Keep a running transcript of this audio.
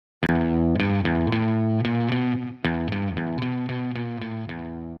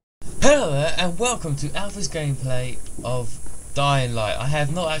Hello there and welcome to Alpha's gameplay of Dying Light. I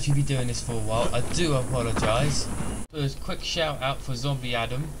have not actually been doing this for a while, I do apologise. First, quick shout out for Zombie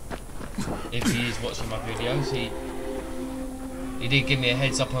Adam, if he is watching my videos. He did give me a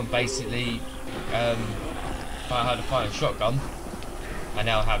heads up on basically how to find a shotgun. I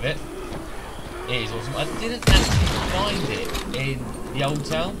now have it. It is awesome. I didn't actually find it in the old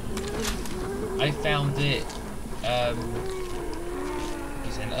town. I found it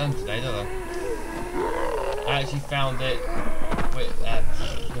today, don't I? I actually found it with, let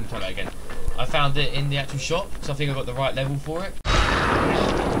me try that again. I found it in the actual shop, so I think I got the right level for it.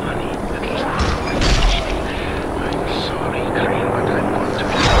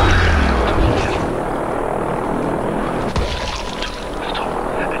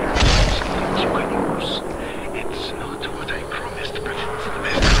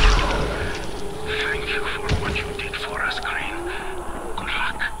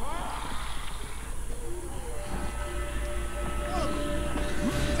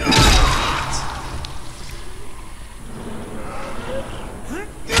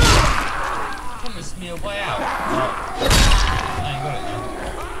 Me a way out. I ain't got it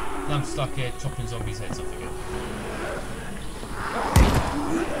now. I'm stuck here chopping zombies' heads off again.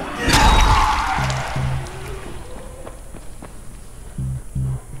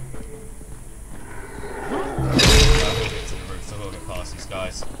 I will get to the roof, so I will get past these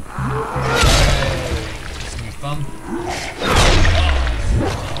guys. It's gonna be fun.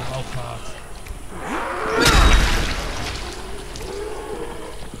 Oh, part.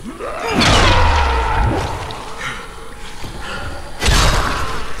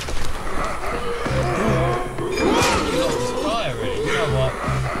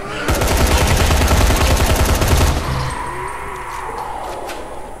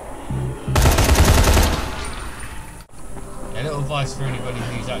 For anybody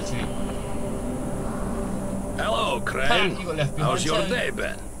who's actually... Hello, Crane. You got left behind. How's your day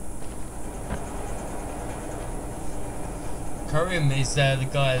been? Karim is the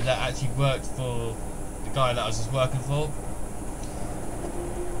guy that actually worked for the guy that I was just working for,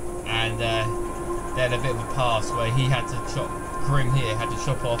 and they had a bit of a past where he had to chop. Karim here had to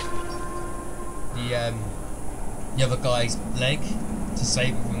chop off the other guy's leg to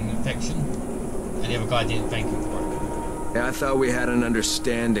save him from an infection, and the other guy didn't thank him for it. Yeah, I thought we had an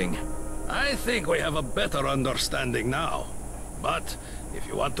understanding. I think we have a better understanding now. But if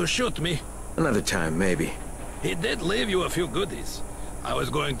you want to shoot me... Another time, maybe. He did leave you a few goodies. I was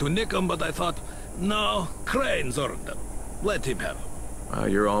going to nick them, but I thought, no, Crane's earned them. Let him have them. Well,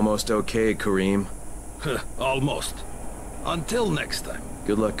 you're almost okay, Kareem. Almost. Until next time.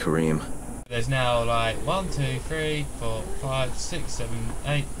 Good luck, Kareem. There's now like 1, 2, 3, 4, 5, 6, 7,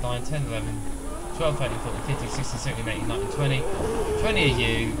 8, 9, 10, 11... 12, 13, 14, 15, 16, 17, 18, 19, 20. 20 of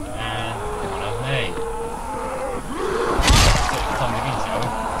you, and one of me. So it's time to begin, shall we?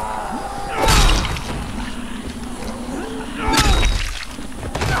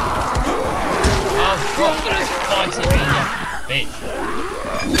 Oh, God, fight it, me, you bitch.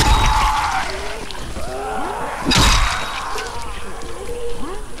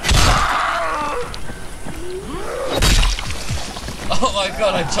 Oh my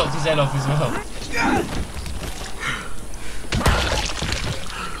God, I chopped his head off as well.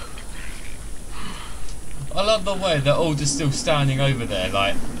 I love the way they're all just still standing over there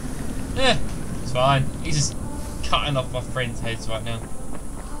like, yeah, it's fine. He's just cutting off my friends' heads right now.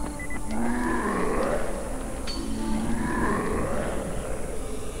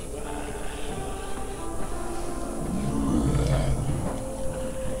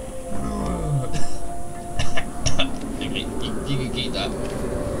 You can keep that.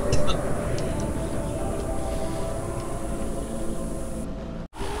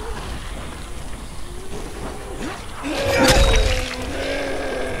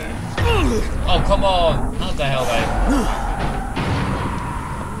 Oh, come on! How the hell, mate?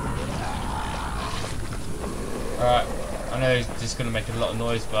 Alright, I know it's just going to make a lot of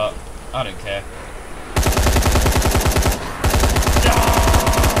noise, but I don't care.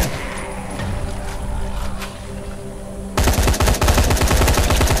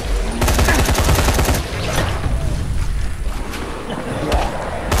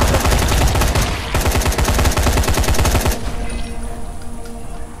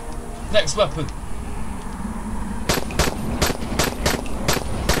 Next weapon.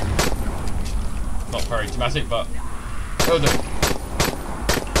 Not very dramatic, but will do.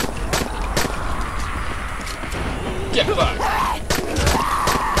 Get back.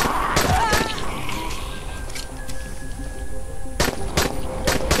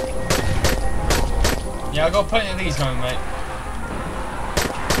 Yeah, I got plenty of these going, mate.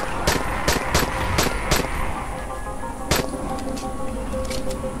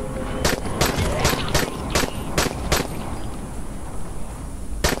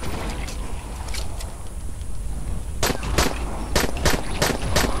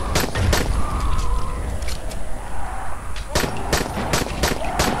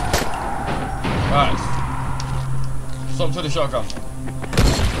 for the shotgun.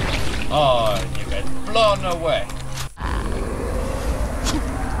 Oh, you get blown away.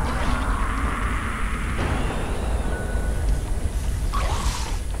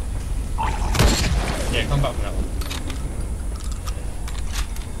 Yeah, come back for that one.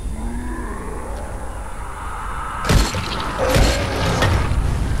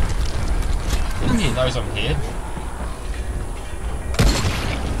 He knows I'm here.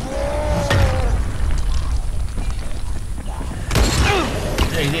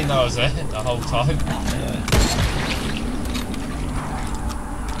 Yeah, he didn't know I was there the whole time.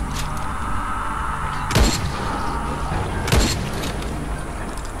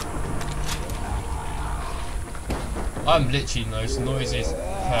 I'm literally the most noisiest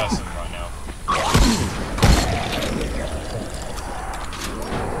person right now.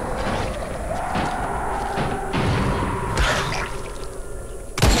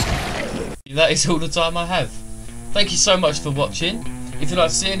 That is all the time I have. Thank you so much for watching. If you'd like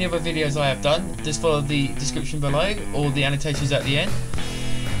to see any other videos I have done, just follow the description below or the annotations at the end.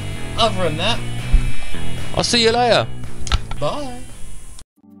 Other than that, I'll see you later. Bye.